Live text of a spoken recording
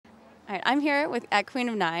All right, I'm here at Queen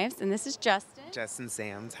of Knives, and this is Justin. Justin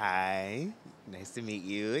Sams, hi. Nice to meet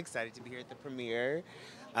you. Excited to be here at the premiere.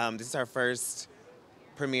 This is our first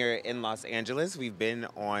premiere in Los Angeles. We've been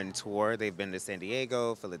on tour. They've been to San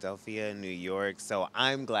Diego, Philadelphia, New York. So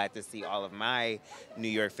I'm glad to see all of my New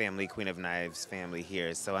York family, Queen of Knives family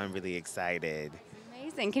here. So I'm really excited.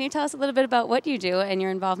 Amazing. Can you tell us a little bit about what you do and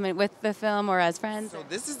your involvement with the film or as friends? So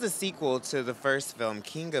this is the sequel to the first film,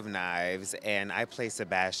 King of Knives, and I play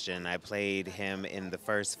Sebastian. I played him in the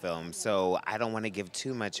first film, so I don't want to give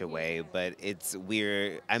too much away, but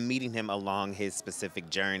I'm meeting him along his specific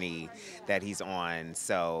journey that he's on.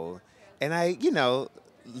 So, and I,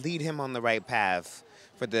 lead him on the right path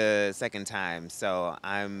for the second time. So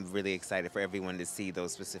I'm really excited for everyone to see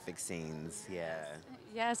those specific scenes. Yeah.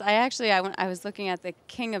 Yes, I was looking at the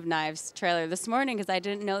King of Knives trailer this morning because I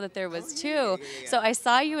didn't know that there was two. Yeah. So I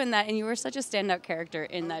saw you in that, and you were such a standout character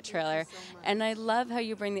in that trailer. And I love how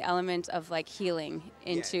you bring the element of like healing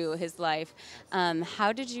into his life.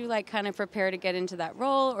 How did you like kind of prepare to get into that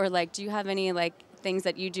role, or like do you have any like things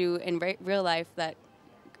that you do in real life that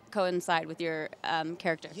coincide with your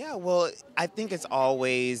character? Yeah, well, I think it's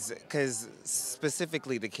always because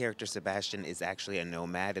specifically the character Sebastian is actually a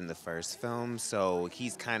nomad in the first film, so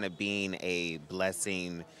he's kind of being a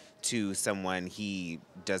blessing to someone he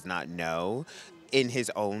does not know in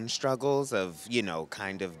his own struggles of,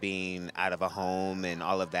 kind of being out of a home and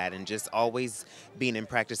all of that, and just always being in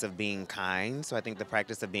practice of being kind. So I think the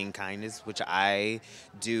practice of being kindness, which I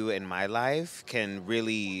do in my life, can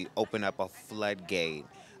really open up a floodgate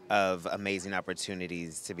of amazing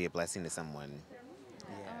opportunities to be a blessing to someone.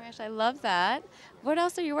 Oh my gosh, I love that. What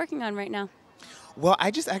else are you working on right now? Well,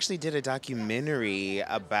 I just actually did a documentary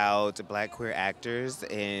about Black queer actors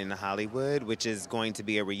in Hollywood, which is going to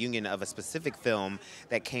be a reunion of a specific film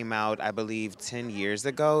that came out, I believe, 10 years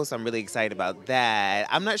ago. So I'm really excited about that.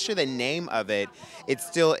 I'm not sure the name of it. It's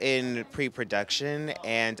still in pre-production,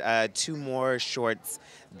 and 2 more shorts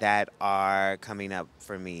that are coming up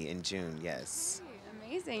for me in June, yes.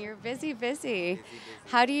 Amazing. You're busy, busy.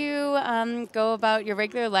 How do you go about your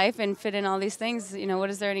regular life and fit in all these things?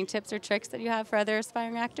 Is there any tips or tricks that you have for other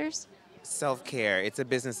aspiring actors? Self-care. It's a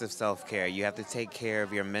business of self-care. You have to take care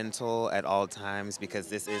of your mental at all times because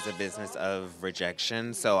this is a business of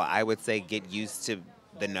rejection. So I would say get used to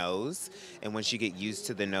the no's, and once you get used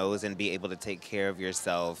to the no's and be able to take care of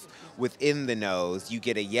yourself within the no's, you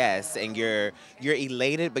get a yes, and you're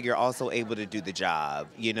elated, but you're also able to do the job.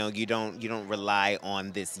 You don't rely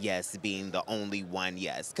on this yes being the only one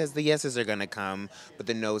yes, because the yeses are gonna come, but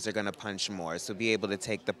the no's are gonna punch more. So be able to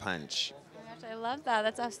take the punch. I love that.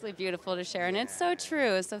 That's absolutely beautiful to share, and it's so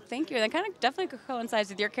true. So thank you. That kind of definitely coincides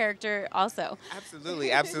with your character also. Absolutely,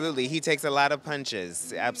 absolutely. He takes a lot of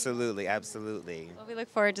punches. Absolutely, absolutely. Well, we look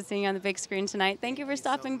forward to seeing you on the big screen tonight. Thank you for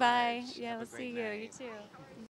stopping by. much. Yeah, Have a we'll great see you. night. You too.